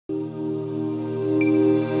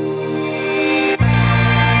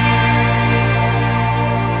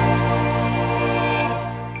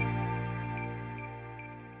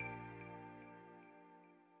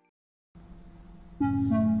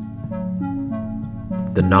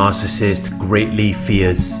The narcissist greatly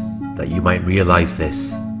fears that you might realize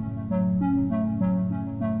this.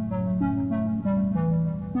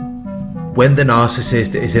 When the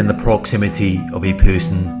narcissist is in the proximity of a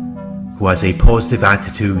person who has a positive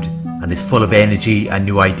attitude and is full of energy and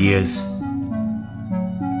new ideas,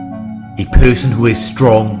 a person who is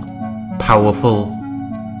strong, powerful,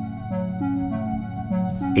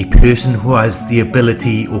 a person who has the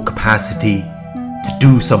ability or capacity to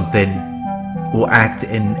do something or act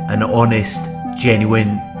in an honest,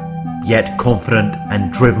 genuine, yet confident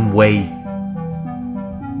and driven way.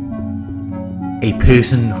 A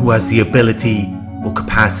person who has the ability or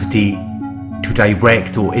capacity to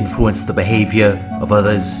direct or influence the behavior of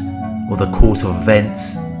others or the course of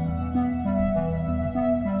events.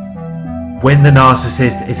 When the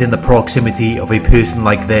narcissist is in the proximity of a person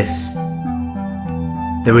like this,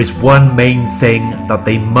 there is one main thing that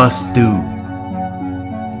they must do.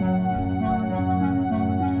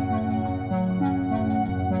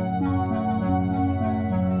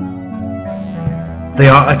 They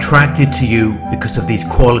are attracted to you because of these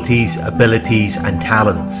qualities, abilities and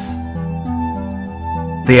talents.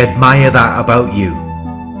 They admire that about you.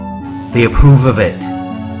 They approve of it.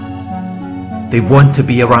 They want to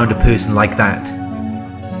be around a person like that.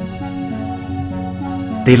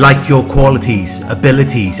 They like your qualities,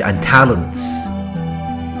 abilities and talents.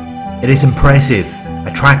 It is impressive,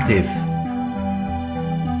 attractive.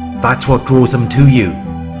 That's what draws them to you.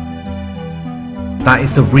 That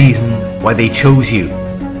is the reason why they chose you.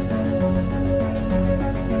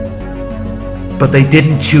 But they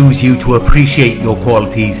didn't choose you to appreciate your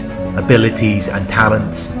qualities, abilities and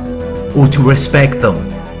talents, or to respect them.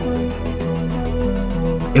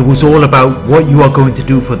 It was all about what you are going to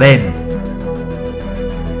do for them.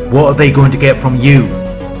 What are they going to get from you?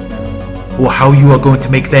 Or how you are going to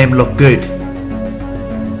make them look good.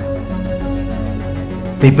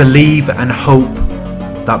 They believe and hope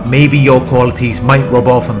that maybe your qualities might rub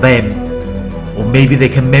off on them, or maybe they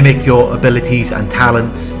can mimic your abilities and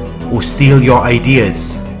talents, or steal your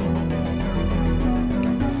ideas.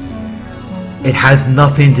 It has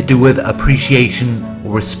nothing to do with appreciation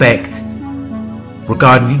or respect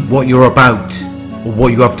regarding what you're about or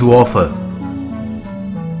what you have to offer.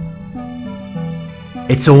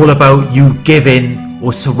 It's all about you giving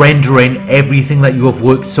or surrendering everything that you have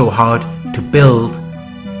worked so hard to build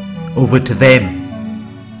over to them.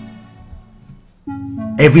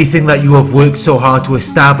 Everything that you have worked so hard to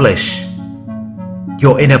establish,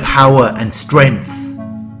 your inner power and strength.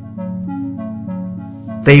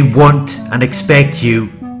 They want and expect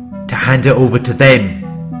you to hand it over to them.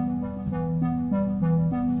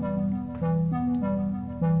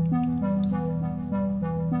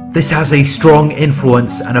 This has a strong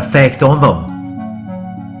influence and effect on them.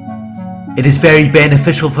 It is very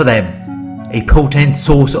beneficial for them, a potent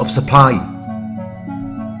source of supply.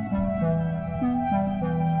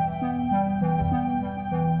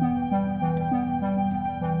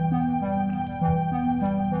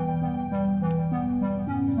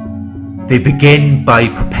 They begin by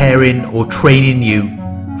preparing or training you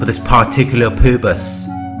for this particular purpose.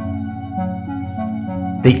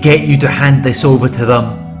 They get you to hand this over to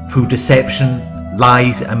them through deception,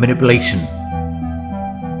 lies and manipulation.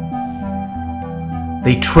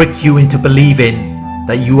 They trick you into believing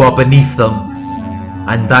that you are beneath them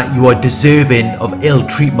and that you are deserving of ill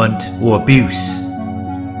treatment or abuse.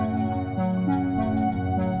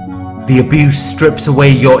 The abuse strips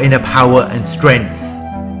away your inner power and strength.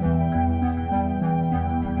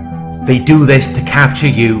 They do this to capture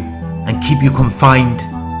you and keep you confined,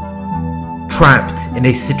 trapped in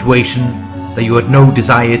a situation that you had no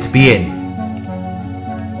desire to be in,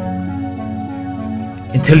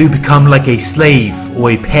 until you become like a slave or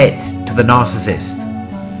a pet to the narcissist.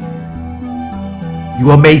 You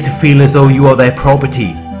are made to feel as though you are their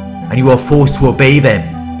property and you are forced to obey them.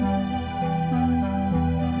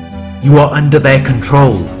 You are under their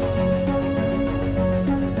control,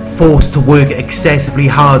 forced to work excessively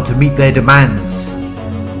hard to meet their demands,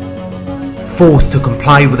 forced to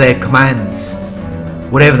comply with their commands,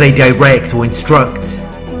 whatever they direct or instruct,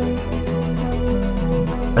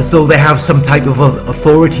 as though they have some type of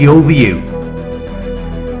authority over you,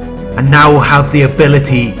 and now have the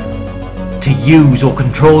ability to use or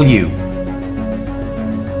control you.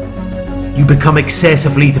 You become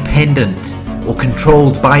excessively dependent or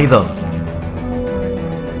controlled by them.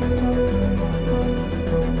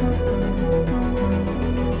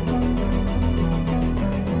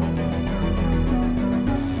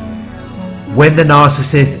 When the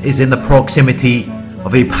narcissist is in the proximity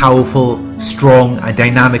of a powerful, strong and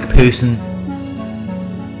dynamic person,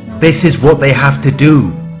 this is what they have to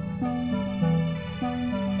do.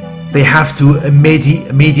 They have to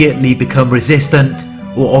immediately become resistant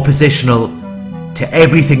or oppositional to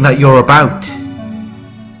everything that you're about.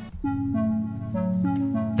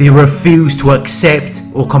 They refuse to accept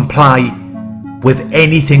or comply with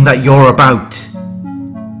anything that you're about.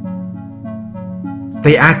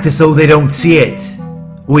 They act as though they don't see it,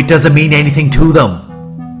 or it doesn't mean anything to them.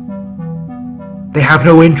 They have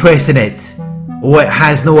no interest in it, or it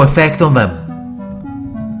has no effect on them.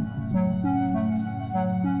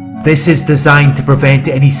 This is designed to prevent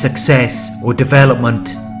any success or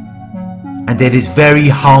development, and it is very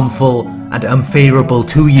harmful and unfavorable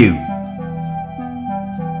to you.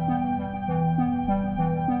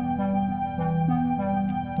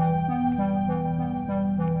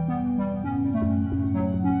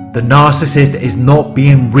 The narcissist is not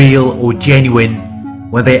being real or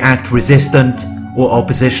genuine when they act resistant or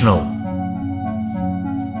oppositional.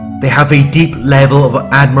 They have a deep level of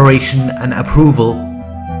admiration and approval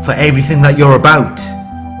for everything that you're about.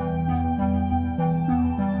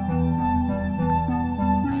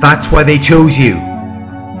 That's why they chose you.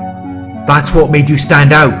 That's what made you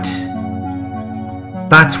stand out.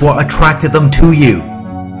 That's what attracted them to you.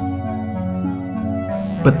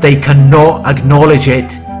 But they cannot acknowledge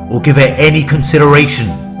it or give it any consideration.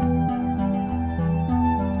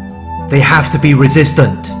 They have to be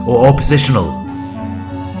resistant or oppositional.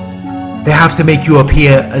 They have to make you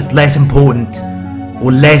appear as less important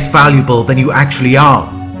or less valuable than you actually are.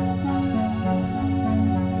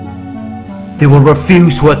 They will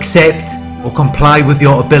refuse to accept or comply with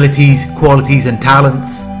your abilities, qualities and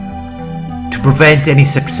talents to prevent any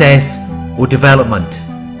success or development.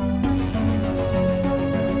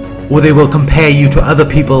 Or they will compare you to other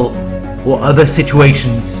people or other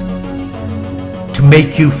situations to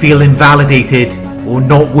make you feel invalidated or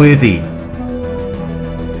not worthy.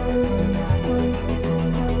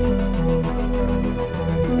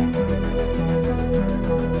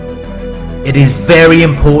 It is very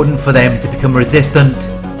important for them to become resistant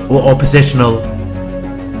or oppositional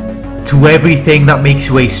to everything that makes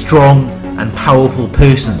you a strong and powerful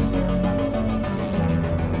person.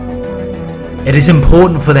 It is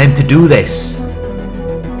important for them to do this,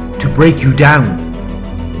 to break you down,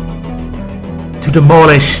 to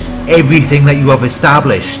demolish everything that you have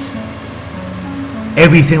established,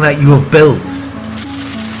 everything that you have built,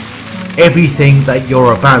 everything that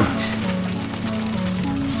you're about.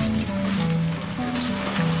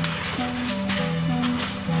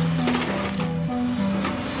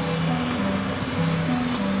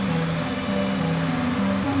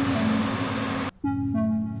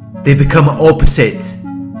 They become opposite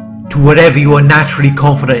to whatever you are naturally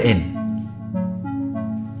confident in.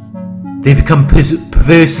 They become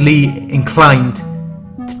perversely inclined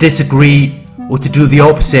to disagree or to do the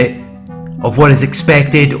opposite of what is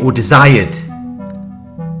expected or desired.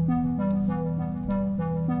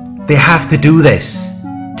 They have to do this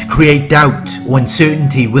to create doubt or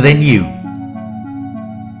uncertainty within you.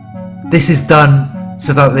 This is done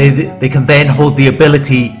so that they can then hold the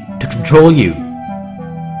ability to control you.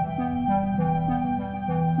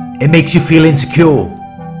 It makes you feel insecure.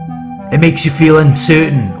 It makes you feel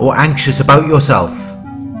uncertain or anxious about yourself.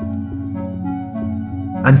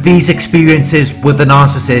 And these experiences with the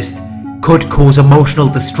narcissist could cause emotional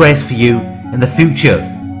distress for you in the future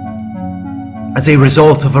as a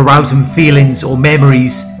result of arousing feelings or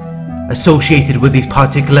memories associated with these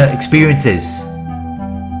particular experiences.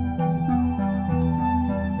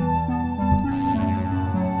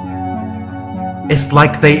 It's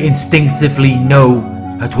like they instinctively know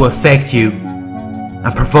how to affect you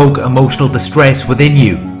and provoke emotional distress within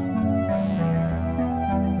you.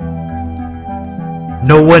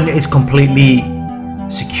 No one is completely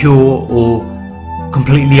secure or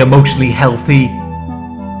completely emotionally healthy.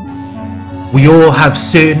 We all have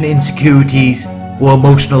certain insecurities or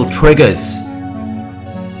emotional triggers.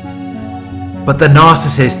 But the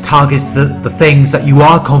narcissist targets the things that you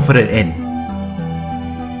are confident in.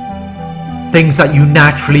 Things that you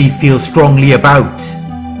naturally feel strongly about.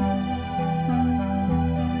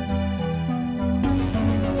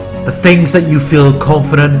 The things that you feel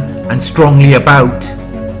confident and strongly about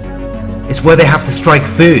is where they have to strike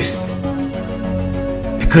first,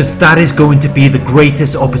 because that is going to be the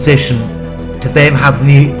greatest opposition to them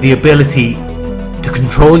having the ability to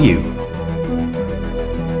control you.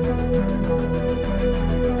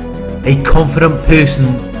 A confident person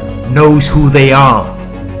knows who they are,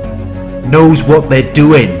 knows what they're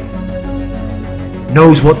doing,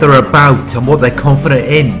 knows what they're about and what they're confident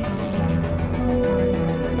in.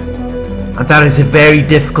 And that is a very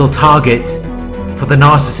difficult target for the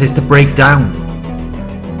narcissist to break down.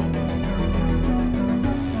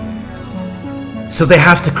 So they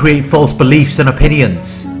have to create false beliefs and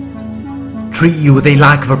opinions, treat you with a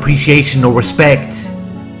lack of appreciation or respect,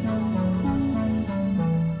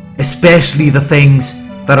 especially the things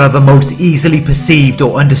that are the most easily perceived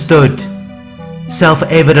or understood,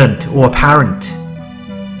 self-evident or apparent.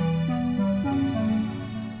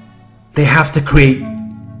 They have to create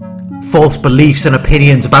false beliefs and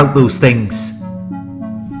opinions about those things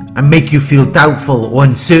and make you feel doubtful or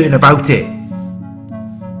uncertain about it.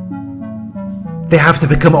 They have to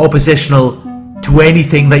become oppositional to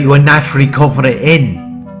anything that you are naturally confident in.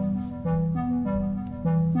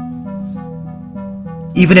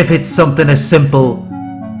 Even if it's something as simple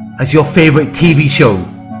as your favorite TV show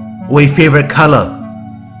or a favorite color,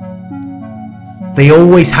 they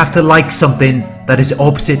always have to like something that is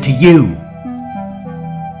opposite to you.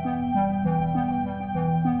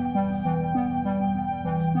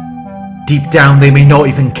 Deep down, they may not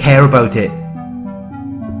even care about it.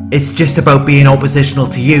 It's just about being oppositional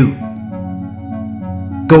to you,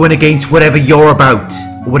 going against whatever you're about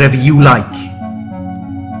or whatever you like.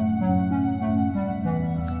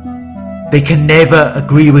 They can never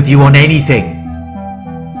agree with you on anything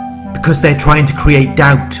because they're trying to create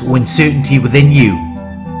doubt or uncertainty within you.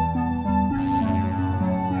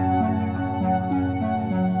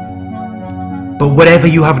 But whatever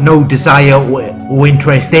you have no desire or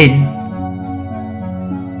interest in,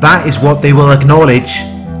 that is what they will acknowledge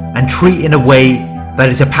and treat in a way that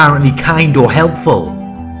is apparently kind or helpful.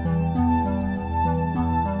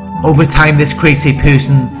 Over time, this creates a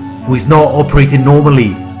person who is not operating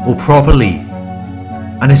normally or properly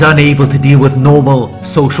and is unable to deal with normal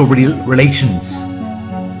social relations.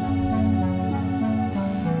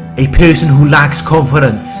 A person who lacks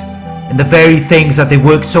confidence in the very things that they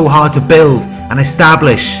worked so hard to build and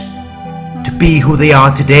establish to be who they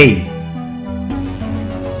are today.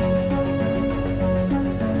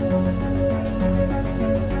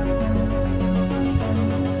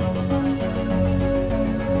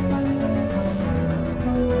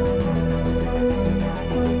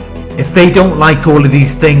 If they don't like all of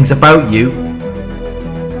these things about you,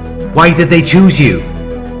 why did they choose you?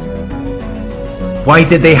 Why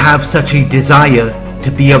did they have such a desire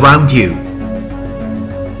to be around you?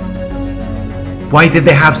 Why did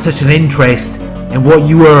they have such an interest in what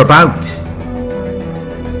you were about?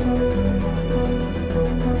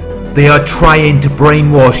 They are trying to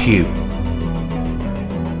brainwash you.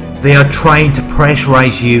 They are trying to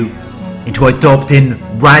pressurize you into adopting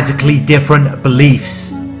radically different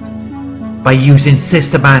beliefs by using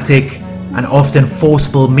systematic and often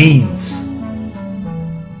forcible means.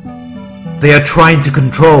 They are trying to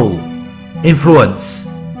control, influence,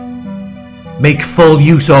 make full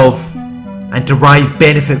use of, and derive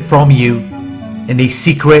benefit from you in a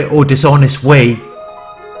secret or dishonest way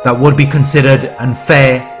that would be considered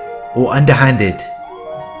unfair or underhanded.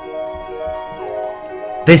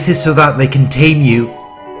 This is so that they can tame you,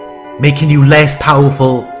 making you less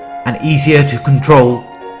powerful and easier to control,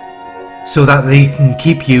 so that they can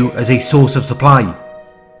keep you as a source of supply.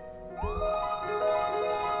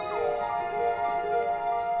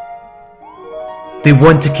 They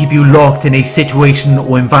want to keep you locked in a situation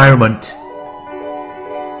or environment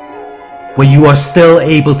where you are still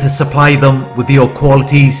able to supply them with your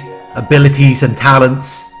qualities, abilities and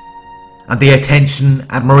talents, and the attention,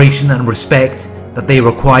 admiration and respect that they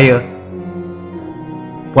require,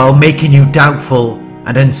 while making you doubtful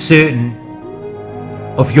and uncertain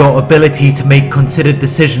of your ability to make considered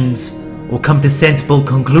decisions or come to sensible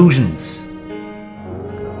conclusions.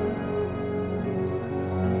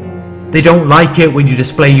 They don't like it when you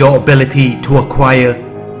display your ability to acquire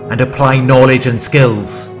and apply knowledge and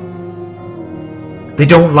skills. They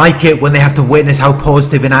don't like it when they have to witness how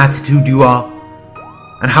positive in attitude you are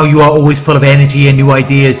and how you are always full of energy and new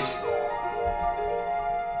ideas.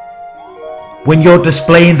 When you're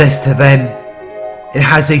displaying this to them, it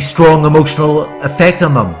has a strong emotional effect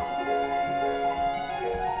on them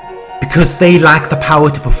because they lack the power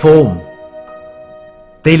to perform.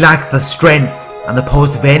 They lack the strength and the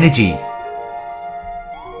positive energy.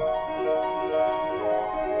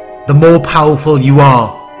 The more powerful you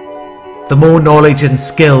are, the more knowledge and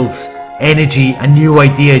skills, energy and new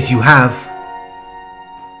ideas you have,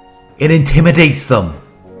 it intimidates them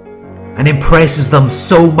and impresses them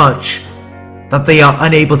so much that they are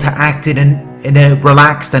unable to act in a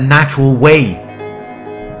relaxed and natural way.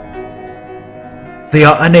 They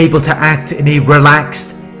are unable to act in a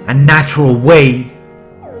relaxed and natural way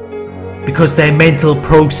because their mental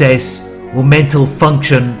process or mental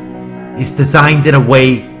function is designed in a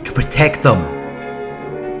way to protect them.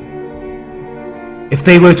 If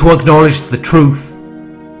they were to acknowledge the truth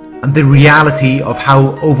and the reality of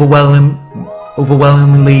how overwhelming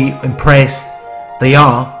overwhelmingly impressed they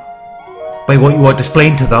are by what you are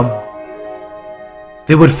displaying to them,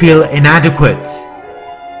 they would feel inadequate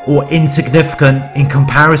or insignificant in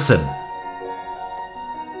comparison.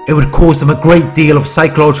 It would cause them a great deal of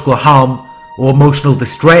psychological harm or emotional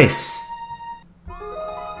distress.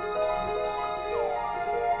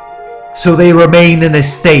 So they remain in a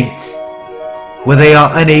state where they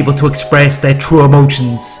are unable to express their true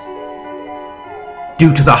emotions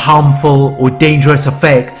due to the harmful or dangerous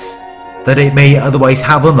effects that it may otherwise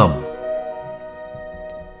have on them.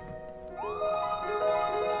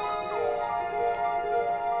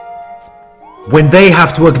 When they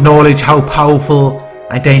have to acknowledge how powerful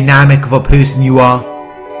and dynamic of a person you are,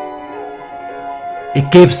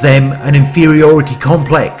 it gives them an inferiority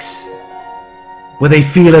complex, where they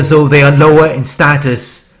feel as though they are lower in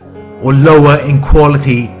status or lower in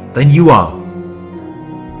quality than you are.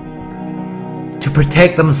 To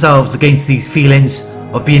protect themselves against these feelings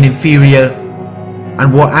of being inferior,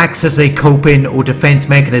 and what acts as a coping or defense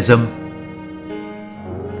mechanism,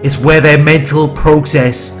 is where their mental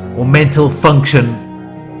process or mental function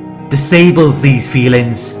disables these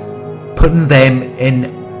feelings, putting them in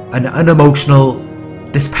an unemotional,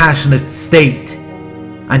 dispassionate state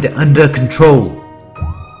and under control.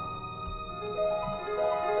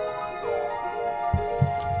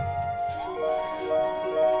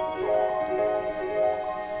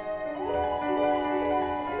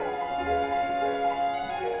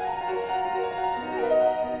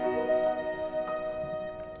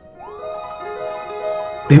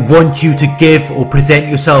 They want you to give or present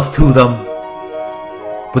yourself to them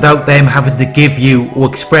without them having to give you or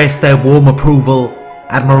express their warm approval,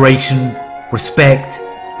 admiration, respect,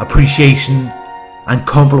 appreciation, and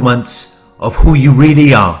compliments of who you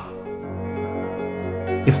really are.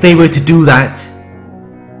 If they were to do that,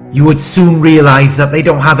 you would soon realize that they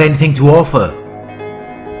don't have anything to offer.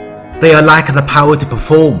 They are lacking the power to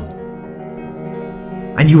perform.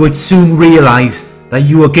 And you would soon realize that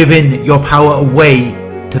you are giving your power away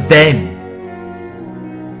to them.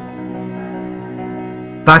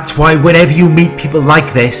 That's why whenever you meet people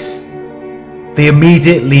like this, they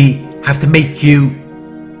immediately have to make you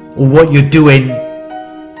or what you're doing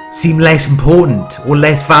seem less important or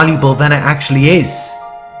less valuable than it actually is,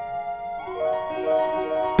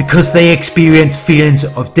 because they experience feelings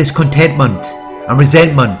of discontentment and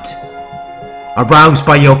resentment aroused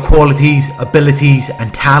by your qualities, abilities,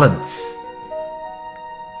 and talents.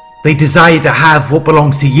 They desire to have what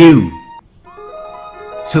belongs to you,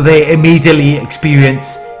 so they immediately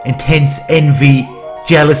experience intense envy,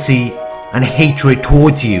 jealousy, and hatred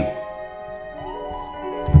towards you.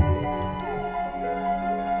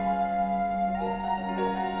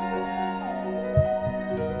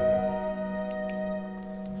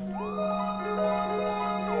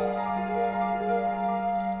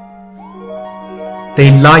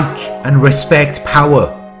 They like and respect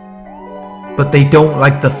power, but they don't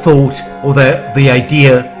like the thought or the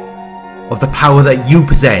idea of the power that you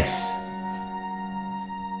possess.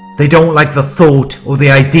 They don't like the thought or the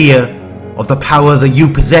idea of the power that you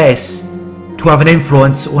possess to have an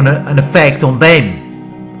influence or an effect on them,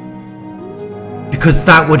 because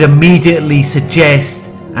that would immediately suggest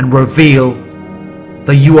and reveal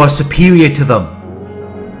that you are superior to them.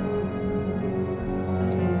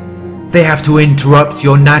 They have to interrupt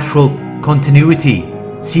your natural continuity,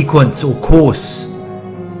 sequence, or course,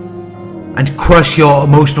 and crush your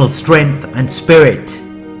emotional strength and spirit,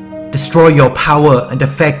 destroy your power and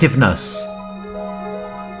effectiveness,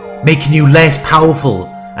 making you less powerful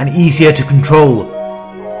and easier to control,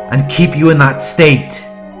 and keep you in that state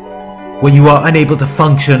where you are unable to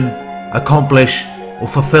function, accomplish, or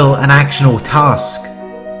fulfill an action or task.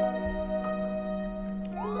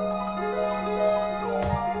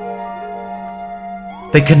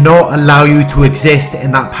 They cannot allow you to exist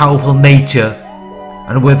in that powerful nature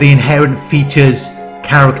and with the inherent features,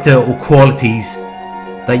 character, or qualities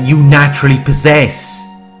that you naturally possess.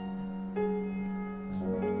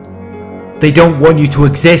 They don't want you to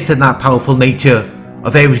exist in that powerful nature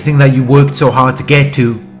of everything that you worked so hard to get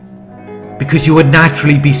to, because you would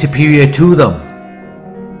naturally be superior to them.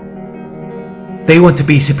 They want to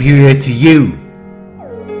be superior to you.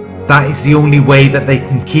 That is the only way that they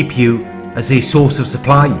can keep you as a source of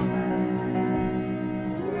supply.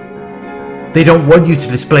 They don't want you to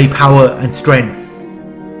display power and strength.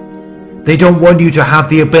 They don't want you to have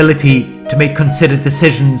the ability to make considered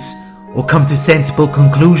decisions or come to sensible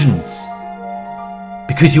conclusions,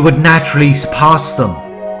 because you would naturally surpass them.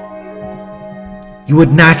 You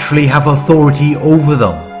would naturally have authority over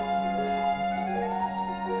them.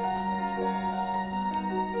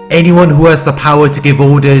 Anyone who has the power to give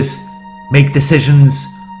orders make decisions,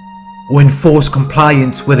 or enforce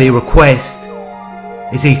compliance where they request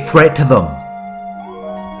is a threat to them.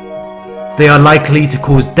 They are likely to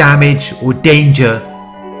cause damage or danger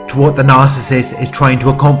to what the narcissist is trying to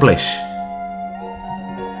accomplish.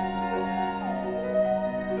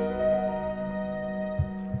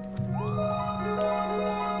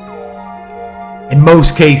 In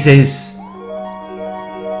most cases,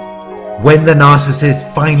 when the narcissist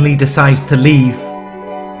finally decides to leave,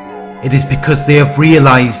 it is because they have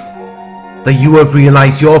realized that you have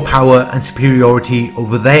realized your power and superiority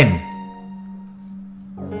over them.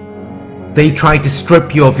 They try to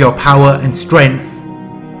strip you of your power and strength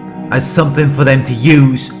as something for them to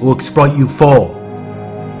use or exploit you for.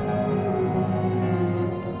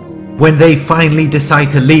 When they finally decide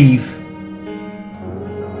to leave,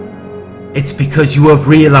 it's because you have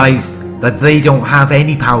realized that they don't have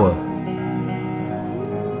any power.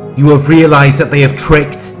 You have realized that they have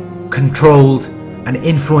tricked, controlled, and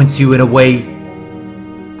influenced you in a way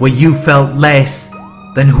where you felt less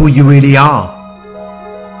than who you really are.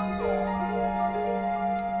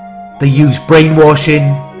 They use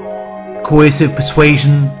brainwashing, coercive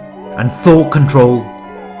persuasion, and thought control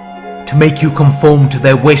to make you conform to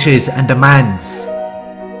their wishes and demands,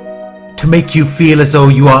 to make you feel as though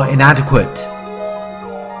you are inadequate,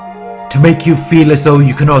 to make you feel as though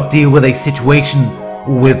you cannot deal with a situation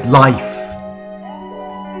or with life.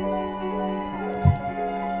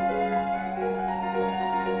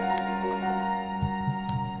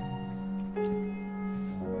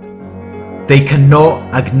 They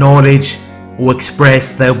cannot acknowledge or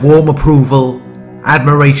express their warm approval,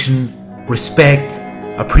 admiration, respect,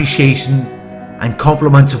 appreciation, and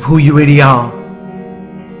compliments of who you really are,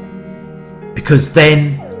 because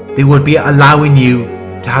then they would be allowing you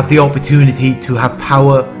to have the opportunity to have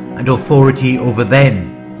power and authority over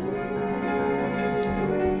them.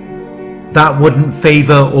 That wouldn't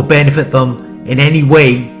favour or benefit them in any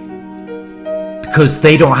way, because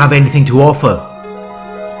they don't have anything to offer,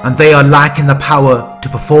 and they are lacking the power to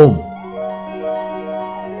perform.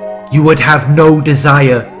 You would have no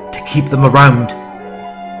desire to keep them around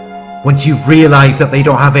once you've realised that they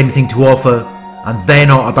don't have anything to offer and they're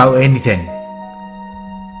not about anything.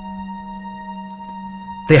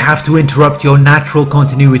 They have to interrupt your natural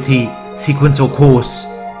continuity, sequence or course,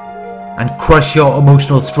 and crush your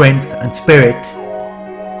emotional strength and spirit,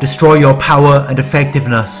 destroy your power and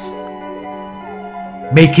effectiveness,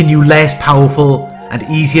 making you less powerful and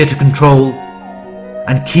easier to control,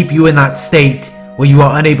 and keep you in that state where you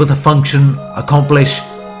are unable to function, accomplish,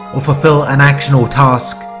 or fulfill an action or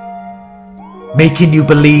task, making you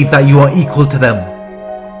believe that you are equal to them.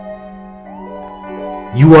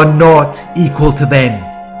 You are not equal to them.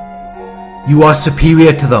 You are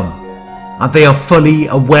superior to them, and they are fully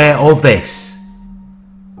aware of this.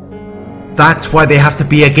 That's why they have to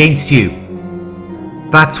be against you.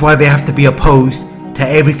 That's why they have to be opposed to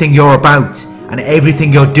everything you're about and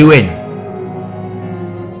everything you're doing.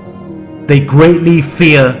 They greatly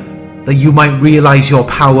fear that you might realize your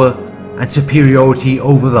power and superiority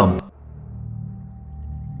over them.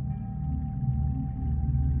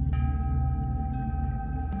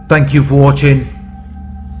 Thank you for watching.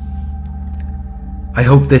 I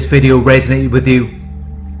hope this video resonated with you.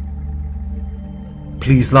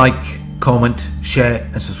 Please like, comment, share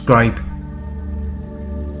and subscribe.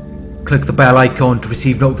 Click the bell icon to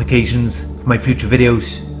receive notifications for my future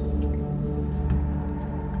videos.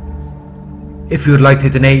 If you would like to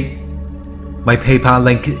donate, my PayPal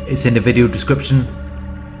link is in the video description.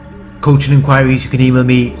 Coaching inquiries, you can email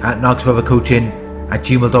me at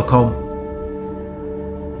narcsurvivorcoaching@gmail.com.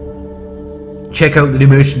 Check out the new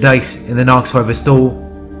merchandise in the Narc Survivor store,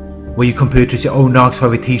 where you can purchase your own Narc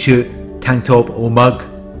Survivor t-shirt, tank top or mug.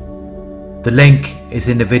 The link is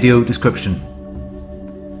in the video description.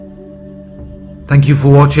 Thank you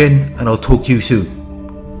for watching, and I'll talk to you soon.